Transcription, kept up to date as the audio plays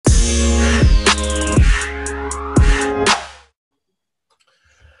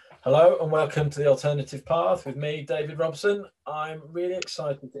Hello and welcome to The Alternative Path with me, David Robson. I'm really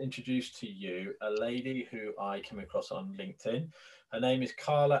excited to introduce to you a lady who I came across on LinkedIn. Her name is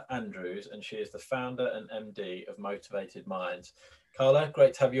Carla Andrews and she is the founder and MD of Motivated Minds. Carla,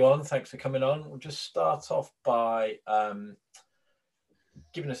 great to have you on. Thanks for coming on. We'll just start off by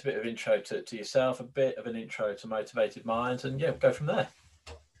giving us a bit of intro to yourself, a bit of an intro to Motivated Minds, and yeah, go from there.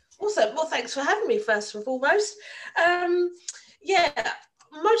 Awesome. Well, thanks for having me first and foremost.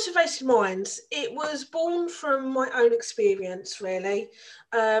 Motivated Minds, it was born from my own experience, really.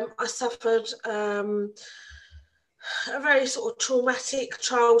 I suffered a very sort of traumatic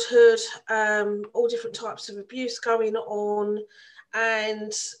childhood, all different types of abuse going on.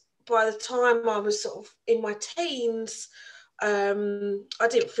 And by the time I was sort of in my teens, I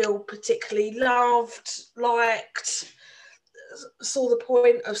didn't feel particularly loved, liked, saw the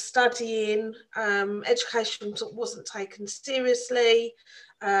point of studying. Education wasn't taken seriously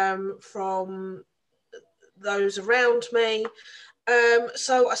from those around me.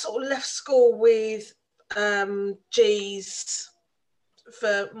 So I sort of left school with G's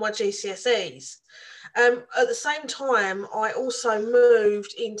for my GCSEs. At the same time, I also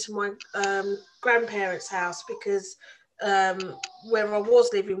moved into my grandparents' house because where I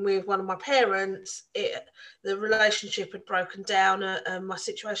was living with one of my parents, the relationship had broken down and my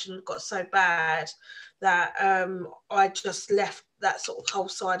situation had got so bad that I just left that sort of whole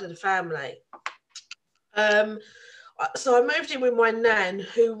side of the family. So I moved in with my nan,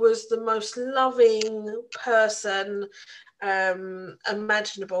 who was the most loving person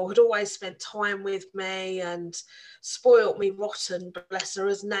imaginable, had always spent time with me and spoilt me rotten, bless her,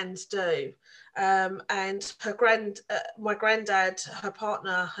 as nans do. And my granddad, her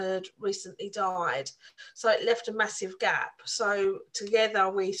partner, had recently died, so it left a massive gap. So together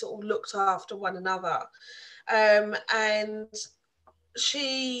we sort of looked after one another, and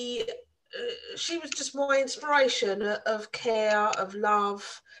she was just my inspiration of care, of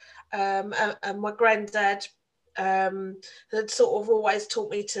love, and my granddad had sort of always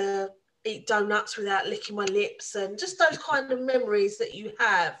taught me to eat donuts without licking my lips, and just those kind of memories that you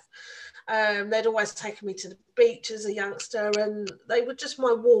have. They'd always taken me to the beach as a youngster, and they were just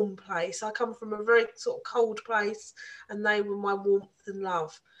my warm place. I come from a very sort of cold place, and they were my warmth and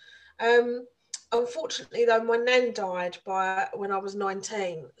love. Unfortunately, though, my nan died when I was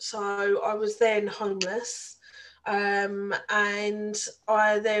 19, so I was then homeless, and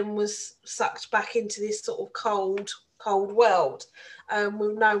I then was sucked back into this sort of cold world,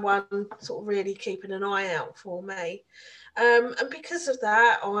 with no one sort of really keeping an eye out for me. And because of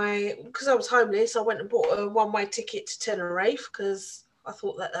that, because I was homeless, I went and bought a one-way ticket to Tenerife because I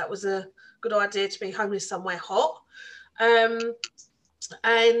thought that was a good idea, to be homeless somewhere hot.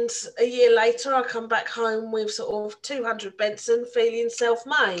 And a year later, I come back home with sort of 200 Benson, feeling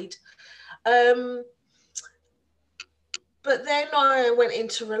self-made. But then I went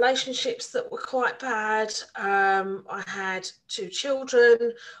into relationships that were quite bad. I had 2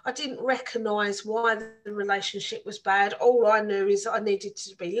 children. I didn't recognise why the relationship was bad. All I knew is I needed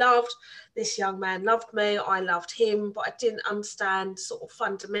to be loved. This young man loved me. I loved him, but I didn't understand sort of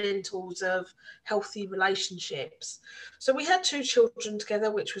fundamentals of healthy relationships. So we had 2 children together,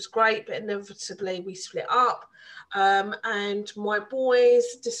 which was great, but inevitably we split up. And my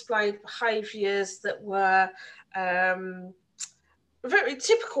boys displayed behaviours that were very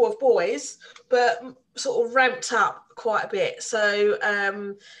typical of boys, but sort of ramped up quite a bit. So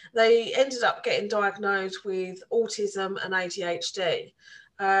they ended up getting diagnosed with autism and ADHD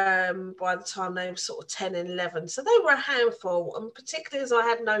by the time they were sort of 10 and 11. So they were a handful, and particularly as I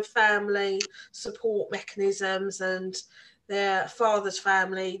had no family support mechanisms, and their father's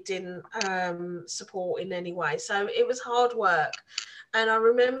family didn't support in any way. So it was hard work. And I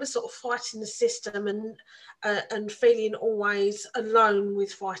remember sort of fighting the system and feeling always alone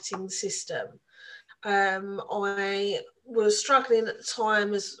with fighting the system. I was struggling at the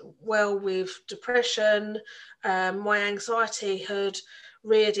time as well with depression. My anxiety had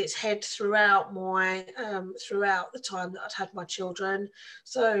reared its head throughout the time that I'd had my children.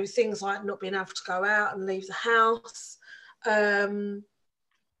 So things like not being able to go out and leave the house. I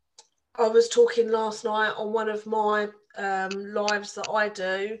was talking last night on one of my lives that I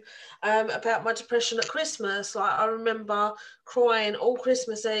do about my depression at Christmas. Like, I remember crying all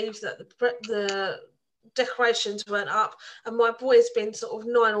Christmas Eve that the decorations weren't up, and my boys, being sort of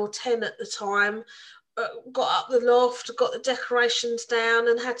 9 or 10 at the time, got up the loft, got the decorations down,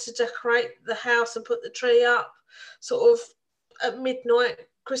 and had to decorate the house and put the tree up sort of at midnight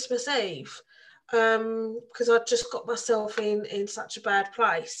Christmas Eve, because I'd just got myself in such a bad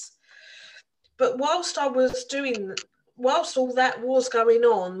place. But whilst I was doing whilst all that was going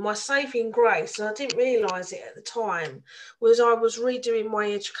on, my saving grace, and I didn't realise it at the time, was I was redoing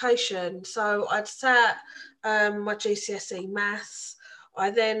my education. So I'd sat my GCSE maths. I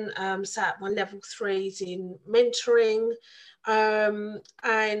then sat my level 3s in mentoring,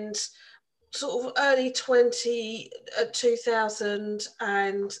 and sort of early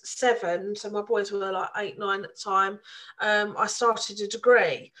 2007, so my boys were like 8, 9 at the time, I started a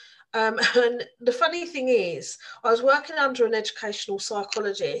degree. And the funny thing is, I was working under an educational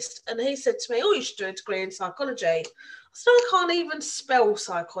psychologist, and he said to me, oh, you should do a degree in psychology. I said, I can't even spell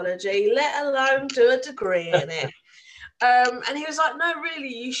psychology, let alone do a degree in it. And he was like, no,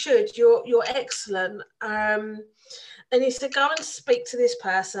 really, you should. You're excellent. And he said, go and speak to this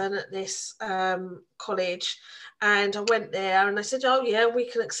person at this college. And I went there and I said, oh, yeah, we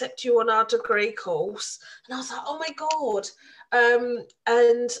can accept you on our degree course. And I was like, oh, my God.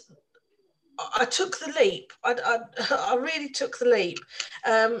 And I took the leap. I really took the leap.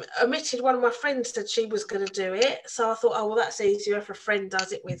 Omitted one of my friends said she was going to do it. So I thought, oh, well, that's easier if a friend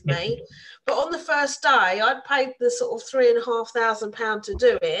does it with me. But on the first day, I'd paid the sort of £3,500 to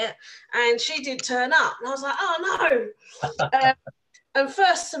do it, and she didn't turn up. And I was like, oh, no. And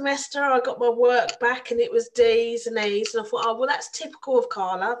first semester, I got my work back and it was D's and E's. And I thought, oh, well, that's typical of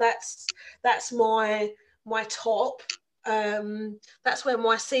Carla. That's my top. That's where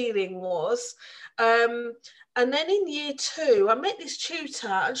my ceiling was. And then in year 2, I met this tutor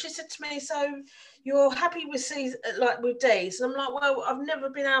and she said to me, so you're happy with C's, like with D's? And I'm like, well, I've never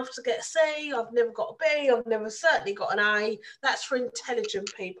been able to get a C. I've never got a B. I've never certainly got an A. That's for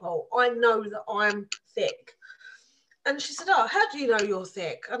intelligent people. I know that I'm thick. And she said, oh, how do you know you're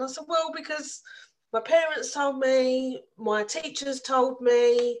thick? And I said, well, because my parents told me, my teachers told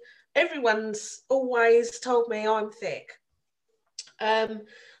me, everyone's always told me I'm thick.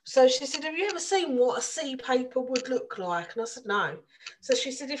 So she said, have you ever seen what a C paper would look like? And I said, no. So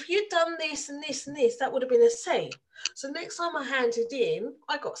she said, if you'd done this and this and this, that would have been a C. So next time I handed in,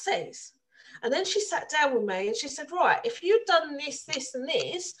 I got C's. And then she sat down with me and she said, right, if you'd done this, this and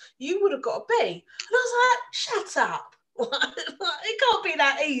this, you would have got a B. And I was like, shut up. It can't be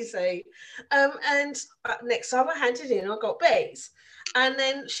that easy. And next time I handed in, I got B's. And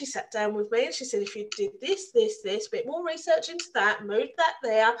then she sat down with me and she said, if you did this, this, this, bit more research into that, moved that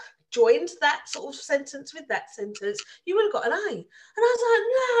there, joined that sort of sentence with that sentence, you would have got an A. And I was like,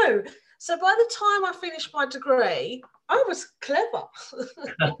 no. So by the time I finished my degree, I was clever.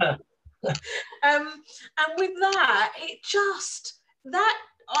 And with that,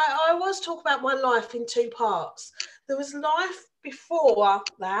 I always talk about my life in 2 parts. There was life before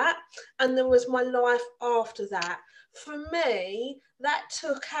that, and there was my life after that. For me, that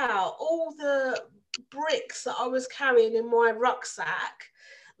took out all the bricks that I was carrying in my rucksack,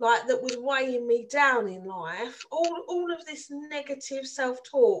 like that was weighing me down in life. All of this negative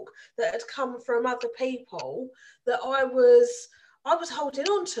self-talk that had come from other people that I was holding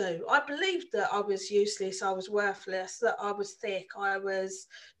on to. I believed that I was useless, I was worthless, that I was thick, I was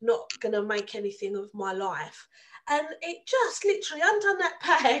not going to make anything of my life. And it just literally undone that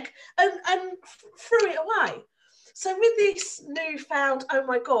bag and threw it away. So with this newfound, oh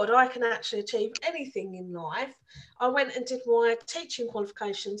my God, I can actually achieve anything in life, I went and did my teaching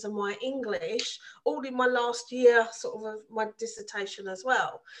qualifications and my English all in my last year, sort of my dissertation as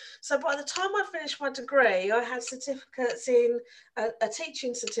well. So by the time I finished my degree, I had certificates in a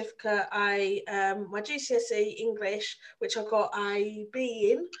teaching certificate, my GCSE English, which I got a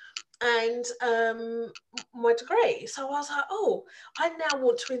B in, and my degree. So I was like, oh, I now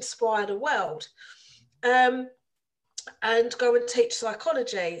want to inspire the world. And go and teach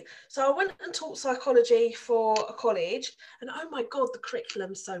psychology. So I went and taught psychology for a college, and oh my God, the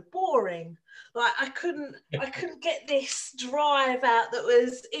curriculum's so boring. Like I couldn't get this drive out that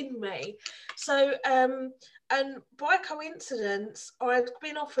was in me. So and by coincidence, I'd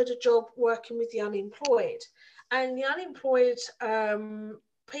been offered a job working with the unemployed, and the unemployed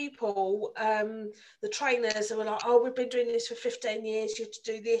people, the trainers, were like, oh, we've been doing this for 15 years, you have to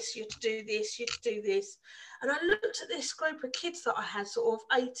do this, you have to do this, you have to do this. And I looked at this group of kids that I had, sort of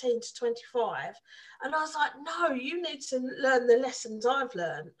 18 to 25, and I was like, no, you need to learn the lessons I've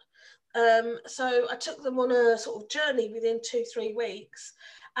learned. So I took them on a sort of journey within 2-3 weeks,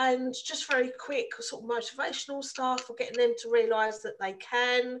 and just very quick sort of motivational stuff for getting them to realise that they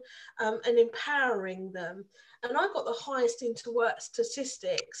can, and empowering them. And I got the highest into work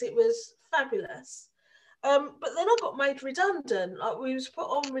statistics. It was fabulous. But then I got made redundant. Like, we was put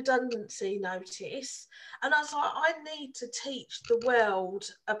on redundancy notice, and I was like, I need to teach the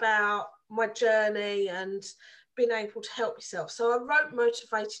world about my journey and being able to help yourself. So I wrote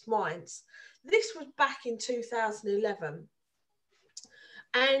Motivated Minds. This was back in 2011.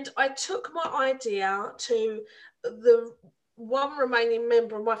 And I took my idea to the one remaining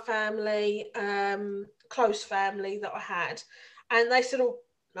member of my family, close family that I had. And they said, oh,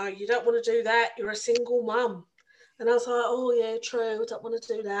 no, you don't want to do that. You're a single mum. And I was like, oh, yeah, true. I don't want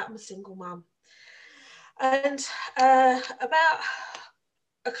to do that. I'm a single mum. And about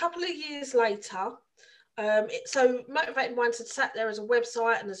a couple of years later, so Motivated Minds had sat there as a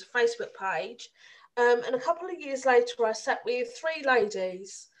website and as a Facebook page. And a couple of years later, I sat with three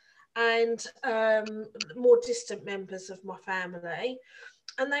ladies and more distant members of my family.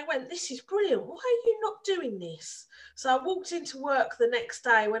 And they went, this is brilliant. Why are you not doing this? So I walked into work the next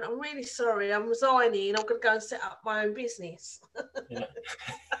day, went, I'm really sorry, I'm resigning. I'm going to go and set up my own business. Yeah.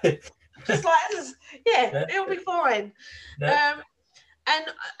 Just like, yeah, it'll be fine. Yeah. And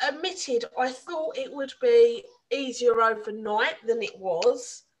admitted, I thought it would be easier overnight than it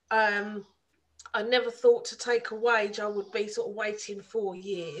was. I never thought to take a wage I would be sort of waiting 4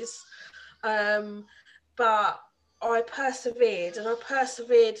 years. But I persevered, and I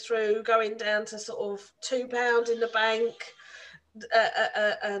persevered through going down to sort of £2 in the bank,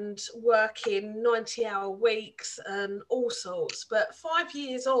 and working 90-hour weeks and all sorts. But 5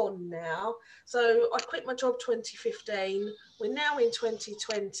 years on now, so I quit my job 2015. We're now in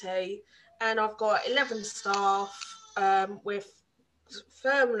 2020, and I've got 11 staff. We're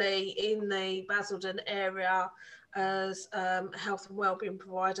firmly in the Basildon area as a health and wellbeing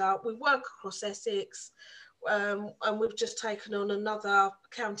provider. We work across Essex. And we've just taken on another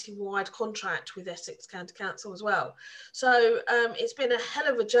county-wide contract with Essex County Council as well. So it's been a hell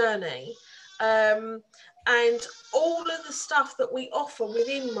of a journey. And all of the stuff that we offer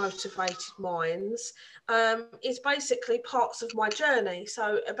within Motivated Minds is basically parts of my journey.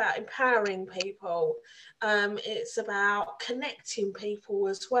 So about empowering people, it's about connecting people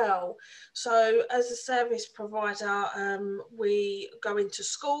as well. So as a service provider, we go into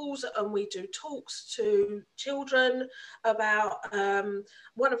schools and we do talks to children about,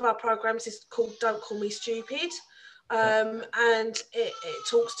 one of our programs is called Don't Call Me Stupid. And it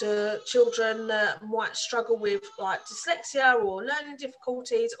talks to children that might struggle with like dyslexia or learning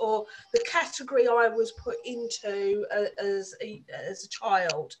difficulties, or the category I was put into as a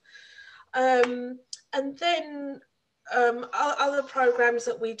child. And then other programs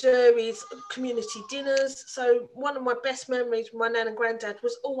that we do is community dinners. So one of my best memories with my nan and granddad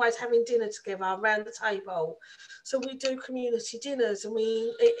was always having dinner together around the table. So we do community dinners, and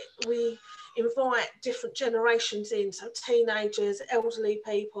we invite different generations in, so teenagers, elderly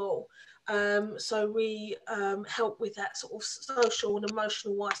people. So we help with that sort of social and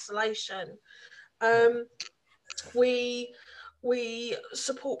emotional isolation. We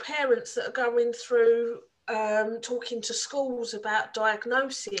support parents that are going through talking to schools about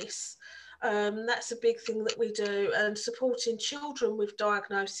diagnosis. That's a big thing that we do, and supporting children with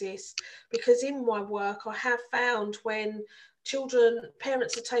diagnosis, because in my work I have found when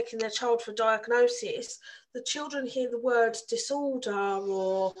parents are taking their child for diagnosis, the children hear the word disorder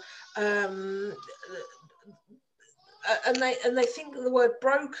or and they think the word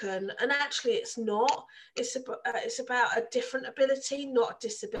broken, and actually it's not. It's about a different ability, not a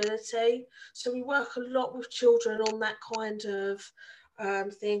disability. So we work a lot with children on that kind of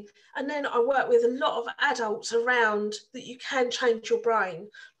thing. And then I work with a lot of adults around that you can change your brain.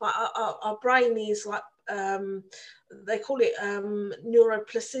 Like our brain is like, they call it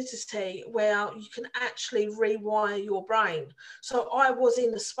neuroplasticity, where you can actually rewire your brain. So I was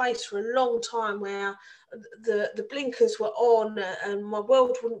in a space for a long time where the blinkers were on and my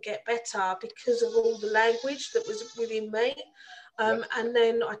world wouldn't get better because of all the language that was within me. And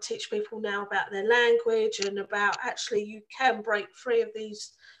then I teach people now about their language and about actually you can break free of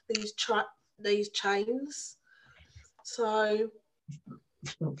these chains. So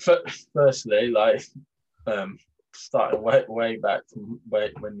firstly, like starting way back from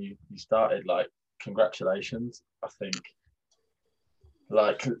when you started, like congratulations. I think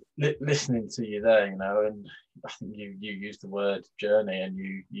like listening to you there, you know, and I think you used the word journey, and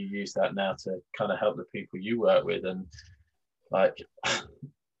you use that now to kind of help the people you work with, and like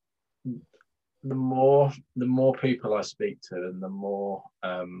the more people I speak to, and the more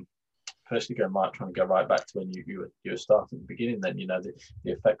personally trying to go right back to when you were starting at the beginning, then you know the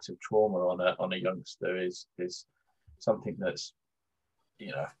effects of trauma on a youngster is something that's,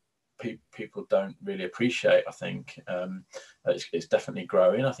 you know, people don't really appreciate. I think it's definitely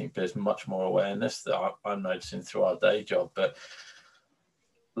growing. I think there's much more awareness that I'm noticing through our day job. But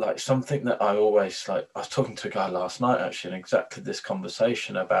like something that I always like, I was talking to a guy last night actually in exactly this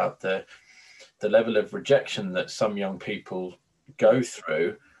conversation about the level of rejection that some young people go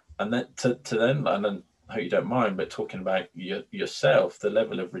through, and then to then, and then I hope you don't mind, but talking about yourself, the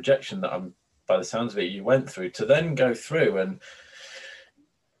level of rejection that by the sounds of it, you went through, to then go through and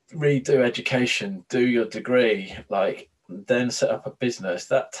redo education, do your degree, like then set up a business,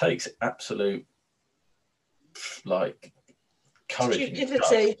 that takes absolute like courage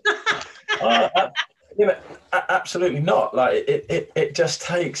stupidity. Absolutely not. Like it just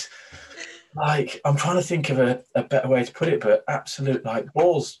takes, like, I'm trying to think of a better way to put it, but absolute like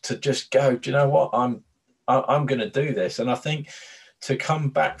balls to just go, do you know what, I'm going to do this. And I think to come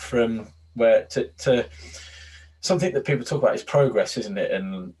back from where to something that people talk about is progress, isn't it?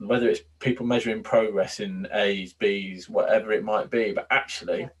 And whether it's people measuring progress in A's, B's, whatever it might be, but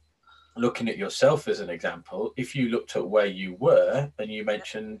actually looking at yourself as an example, if you looked at where you were and you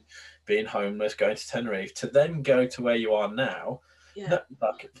mentioned being homeless, going to Tenerife, to then go to where you are now,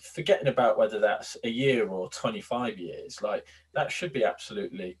 like forgetting about whether that's a year or 25 years, like that should be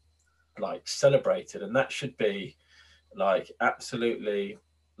absolutely like celebrated, and that should be like absolutely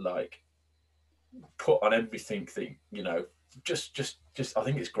like put on everything that, you know, just I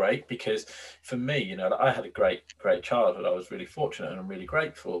think it's great, because for me, you know, I had a great childhood. I was really fortunate and I'm really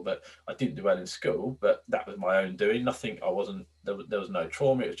grateful, but I didn't do well in school, but that was my own doing. There was no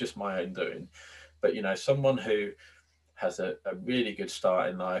trauma, it was just my own doing. But you know, someone who has a really good start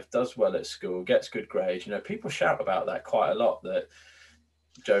in life, does well at school, gets good grades, you know, people shout about that quite a lot, that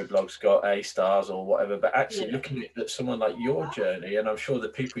Joe Blogg's got A stars or whatever, but actually looking at someone like your journey, and I'm sure the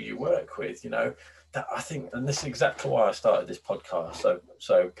people you work with, you know, that I think, and this is exactly why I started this podcast,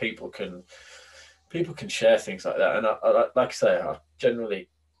 so people can share things like that. And I like I say, I generally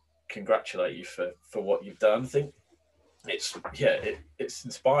congratulate you for what you've done. I think it's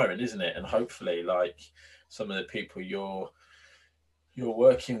inspiring, isn't it? And hopefully, like, some of the people you're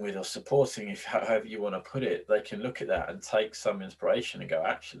working with or supporting, if however you want to put it, they can look at that and take some inspiration and go,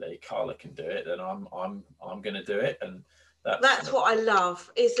 actually, Carla can do it, then I'm going to do it. And that's what I love,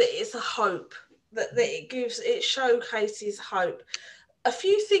 is that it's a hope that it showcases hope. A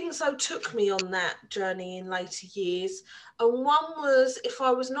few things though took me on that journey in later years, and one was, if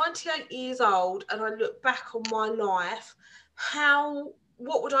I was 98 years old and I look back on my life,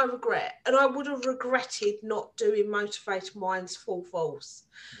 what would I regret? And I would have regretted not doing Motivated Minds full force,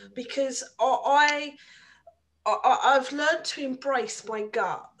 because I've learned to embrace my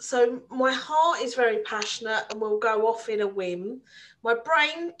gut. So my heart is very passionate and will go off in a whim. My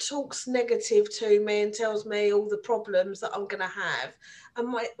brain talks negative to me and tells me all the problems that I'm going to have. And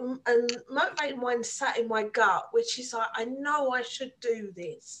Motivated Mind sat in my gut, which is like, I know I should do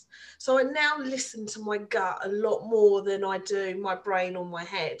this. So I now listen to my gut a lot more than I do my brain or my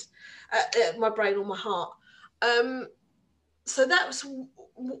head, my brain or my heart. So that was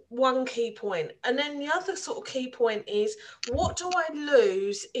one key point. And then the other sort of key point is, what do I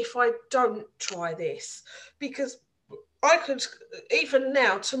lose if I don't try this? Because I could, even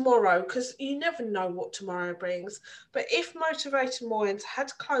now, tomorrow, because you never know what tomorrow brings, but if Motivated Minds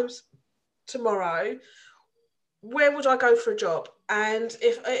had closed tomorrow, where would I go for a job? And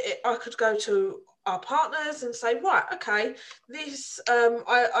if I could go to our partners and say, right, okay, this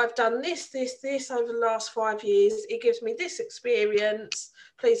I've done this over the last 5 years, it gives me this experience,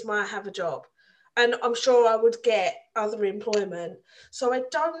 please may I have a job? And I'm sure I would get other employment. So I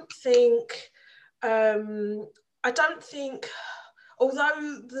don't think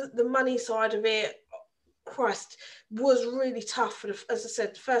although the money side of it, Christ, was really tough for as I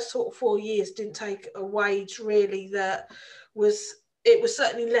said, the first sort of 4 years didn't take a wage really that was, it was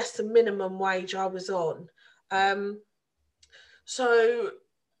certainly less than minimum wage I was on. So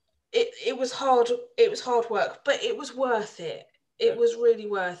it was hard work, but it was worth it. It was really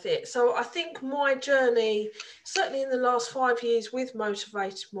worth it. So I think my journey, certainly in the last 5 years with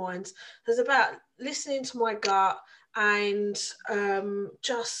Motivated Minds, is about listening to my gut and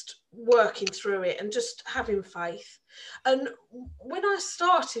just working through it and just having faith. And when I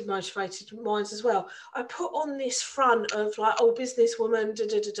started Motivated Minds as well, I put on this front of like, oh, businesswoman,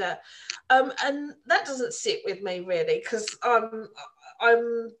 and that doesn't sit with me really, because I'm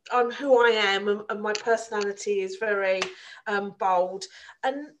who I am, and my personality is very bold.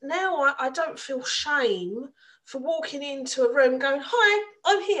 And now I don't feel shame for walking into a room going, hi,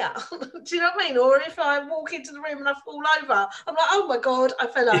 I'm here. Do you know what I mean? Or if I walk into the room and I fall over, I'm like, oh my God, I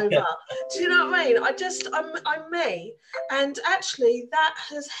fell over. Do you know what I mean? I'm me. And actually that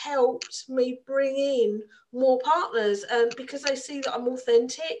has helped me bring in more partners, and because they see that I'm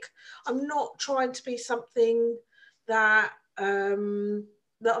authentic. I'm not trying to be something that I'm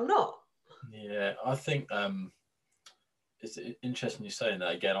not. Yeah, I think it's interesting you're saying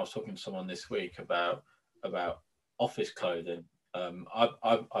that. Again, I was talking to someone this week about office clothing,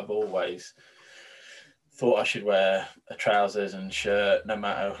 I've always thought I should wear a trousers and shirt no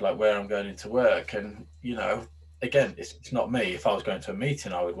matter like where I'm going into work. And again, it's not me. If I was going to a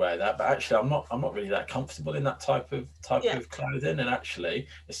meeting, I would wear that. But actually, I'm not really that comfortable in that type Yeah. of clothing. And actually,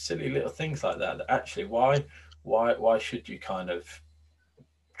 it's silly little things like that. That actually, why should you kind of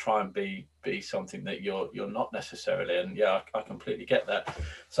try and be something that you're not necessarily? And yeah, I completely get that.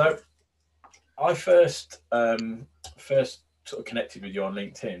 So I first sort of connected with you on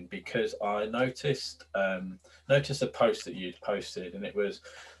LinkedIn because I noticed a post that you'd posted, and it was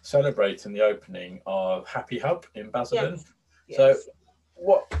celebrating the opening of Happy Hub in Basildon. Yes. So Yes.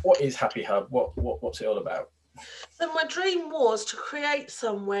 what is Happy Hub? What's it all about? So my dream was to create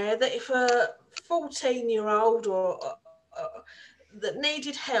somewhere that if a 14-year-old or that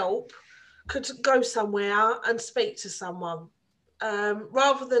needed help could go somewhere and speak to someone,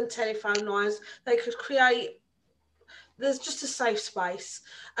 rather than telephone lines, they could create. There's just a safe space,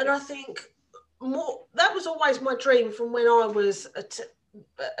 and I think more that was always my dream from when I was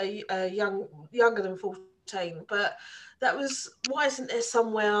a younger than 14. But that was, why isn't there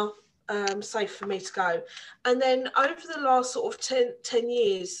somewhere safe for me to go? And then over the last sort of 10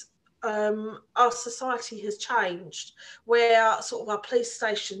 years, our society has changed, where sort of our police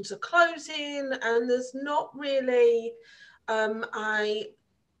stations are closing, and there's not really a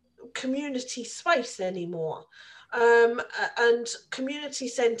community space anymore. And community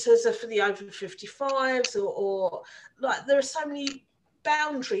centres are for the over 55s, or like there are so many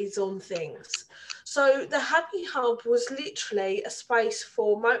boundaries on things. So the Happy Hub was literally a space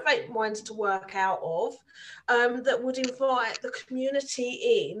for motivated minds to work out of, that would invite the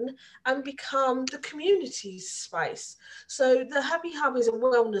community in and become the community's space. So the Happy Hub is a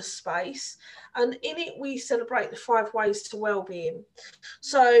wellness space, and in it we celebrate the 5 ways to wellbeing.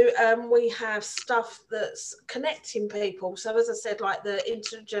 So we have stuff that's connecting people. So as I said, like the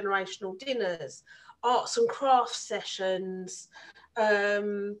intergenerational dinners, arts and crafts sessions.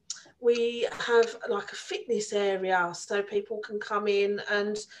 Um, we have like a fitness area, so people can come in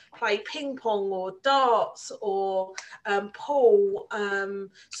and play ping pong or darts or pool.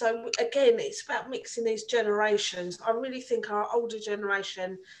 So again, it's about mixing these generations. I really think our older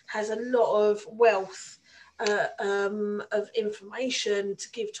generation has a lot of wealth of information to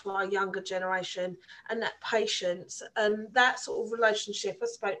give to our younger generation, and that patience and that sort of relationship I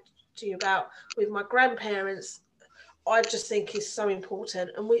spoke to you about with my grandparents, I just think is so important.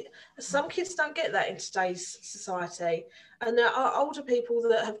 And some kids don't get that in today's society, and there are older people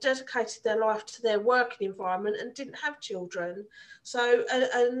that have dedicated their life to their working environment and didn't have children. So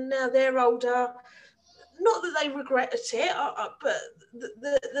and now they're older, not that they regretted it, but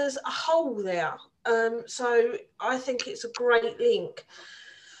there's a hole there. So I think it's a great link.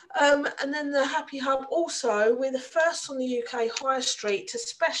 And then the Happy Hub also, we're the first on the UK high street to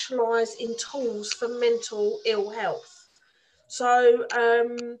specialise in tools for mental ill health. So,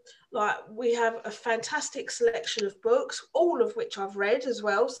 like, we have a fantastic selection of books, all of which I've read as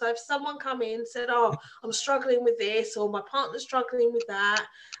well. So if someone come in and said, oh, I'm struggling with this, or my partner's struggling with that,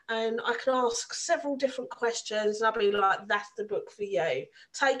 and I can ask several different questions, and I'll be like, that's the book for you.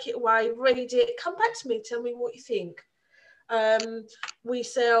 Take it away, read it, come back to me, tell me what you think. We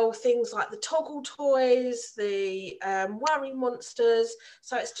sell things like the toggle toys, the worry monsters.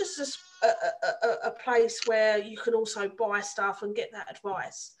 So it's just a place where you can also buy stuff and get that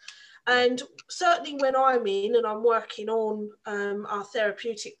advice. And certainly when I'm in and I'm working on our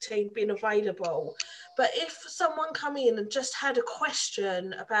therapeutic team being available, but if someone come in and just had a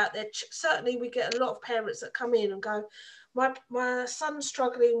question about certainly we get a lot of parents that come in and go, my son's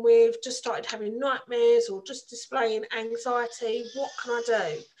struggling with, just started having nightmares or just displaying anxiety, what can I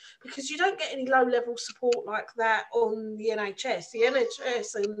do? Because you don't get any low-level support like that on the NHS. The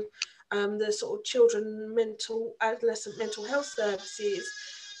NHS and the sort of adolescent mental health services,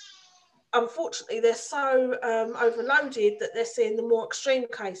 unfortunately, they're so overloaded that they're seeing the more extreme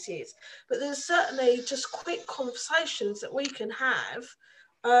cases. But there's certainly just quick conversations that we can have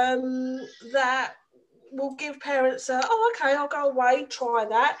that will give parents oh, okay, I'll go away, try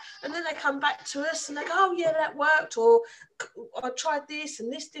that. And then they come back to us and they go, oh, yeah, that worked. Or I tried this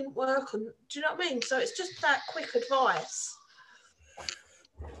and this didn't work. And do you know what I mean? So it's just that quick advice.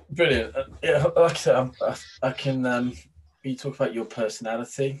 Brilliant. Yeah, like I said, I can. You talk about your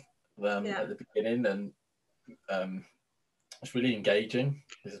personality at the beginning, and it's really engaging.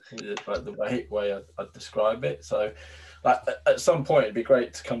 Is like the way I'd describe it. So, like at some point, it'd be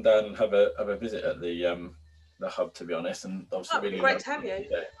great to come down and have a visit at the hub. To be honest, and obviously, That'd be really great love. to have you.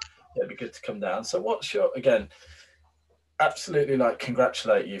 Yeah, it'd be good to come down. So, what's your again? Absolutely, like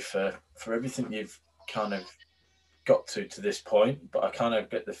congratulate you for everything you've kind of got to this point, but I kind of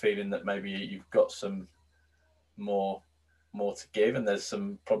get the feeling that maybe you've got some more to give, and there's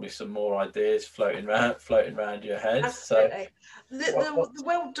probably some more ideas floating around your head. Absolutely. So the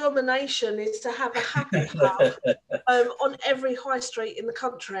world domination is to have a happy hub on every high street in the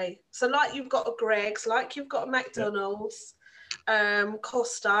country. So like you've got a Greg's, like you've got a McDonald's,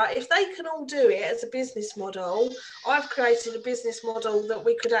 Costa, if they can all do it as a business model, I've created a business model that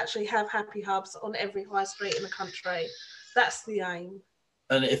we could actually have happy hubs on every high street in the country. That's the aim.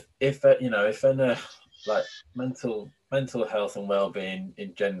 And if like mental health and well-being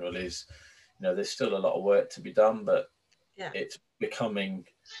in general is, there's still a lot of work to be done, but it's becoming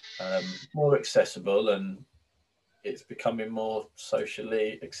more accessible, and it's becoming more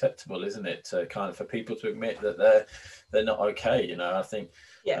socially acceptable, isn't it, to kind of for people to admit that they're not okay. I think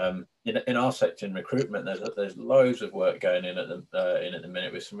in our sector in recruitment, there's loads of work going in at the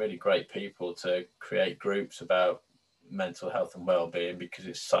minute with some really great people to create groups about mental health and well-being, because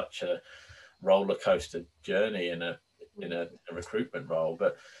it's such a roller coaster journey in a recruitment role.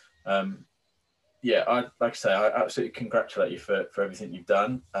 But I like I say, I absolutely congratulate you for everything you've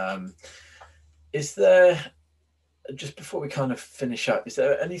done. Is there, just before we kind of finish up, is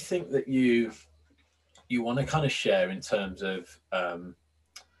there anything that you want to kind of share in terms of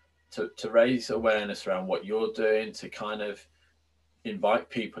to raise awareness around what you're doing, to kind of invite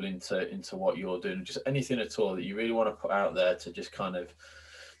people into what you're doing, just anything at all that you really want to put out there, to just kind of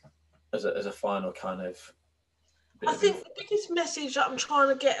as a final kind of I think the biggest message that I'm trying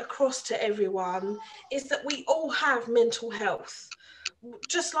to get across to everyone is that we all have mental health,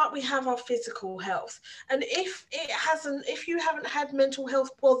 just like we have our physical health. And if you haven't had mental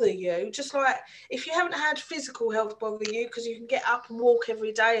health bother you, just like if you haven't had physical health bother you because you can get up and walk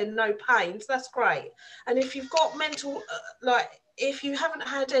every day and no pains, that's great. And if you've got if you haven't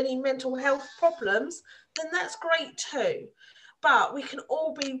had any mental health problems, then that's great too. But we can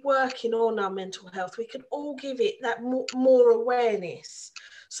all be working on our mental health. We can all give it that more awareness.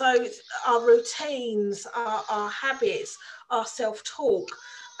 So our routines, our habits, our self-talk.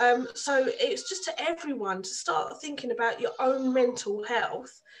 So it's just to everyone to start thinking about your own mental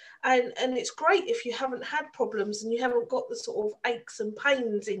health. And it's great if you haven't had problems and you haven't got the sort of aches and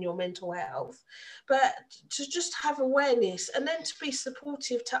pains in your mental health, but to just have awareness, and then to be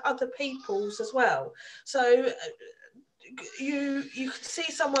supportive to other people's as well. So you can see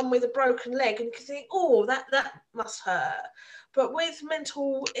someone with a broken leg and you can think, oh, that must hurt. But with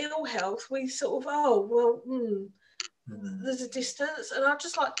mental ill health, we sort of, there's a distance. And I'd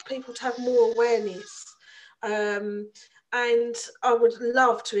just like people to have more awareness. And I would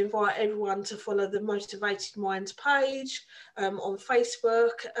love to invite everyone to follow the Motivated Minds page on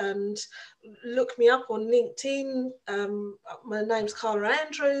Facebook, and look me up on LinkedIn. My name's Carla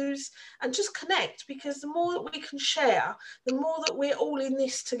Andrews, and just connect, because the more that we can share, the more that we're all in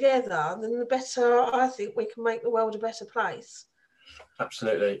this together, then the better I think we can make the world a better place.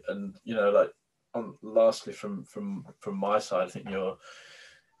 Absolutely. And lastly, from my side, I think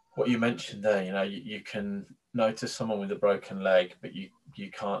what you mentioned there, you can notice someone with a broken leg, but you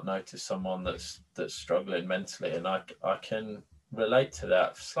can't notice someone that's struggling mentally. And I can relate to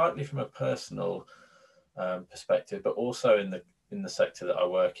that slightly from a personal perspective, but also in the sector that I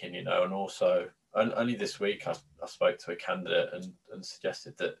work in, and also only this week I spoke to a candidate and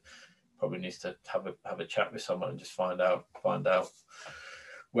suggested that probably needs to have a chat with someone and just find out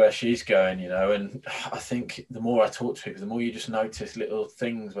where she's going, and I think the more I talk to people, the more you just notice little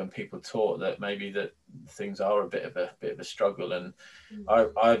things when people talk, that maybe that things are a bit of a struggle. And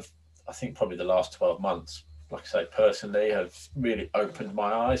I think probably the last 12 months, like I say, personally, have really opened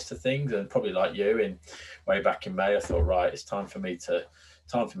my eyes to things. And probably like you, way back in May, I thought, right, it's time for me to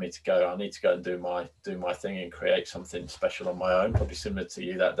go. I need to go and do my thing and create something special on my own. Probably similar to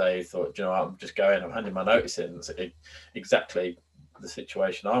you that day. Thought, I'm just going. I'm handing my notice in. It's exactly the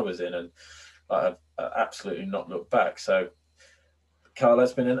situation I was in, and I've absolutely not looked back. So, Carla,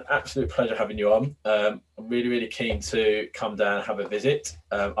 it's been an absolute pleasure having you on. I'm really, really keen to come down and have a visit.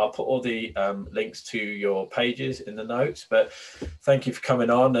 I'll put all the links to your pages in the notes, but thank you for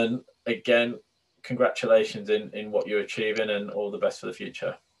coming on, and again, congratulations in what you're achieving, and all the best for the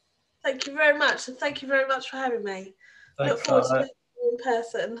future. Thank you very much, and thank you very much for having me. Thanks, Look forward to meeting you in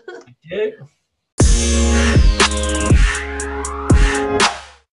person. Thank you.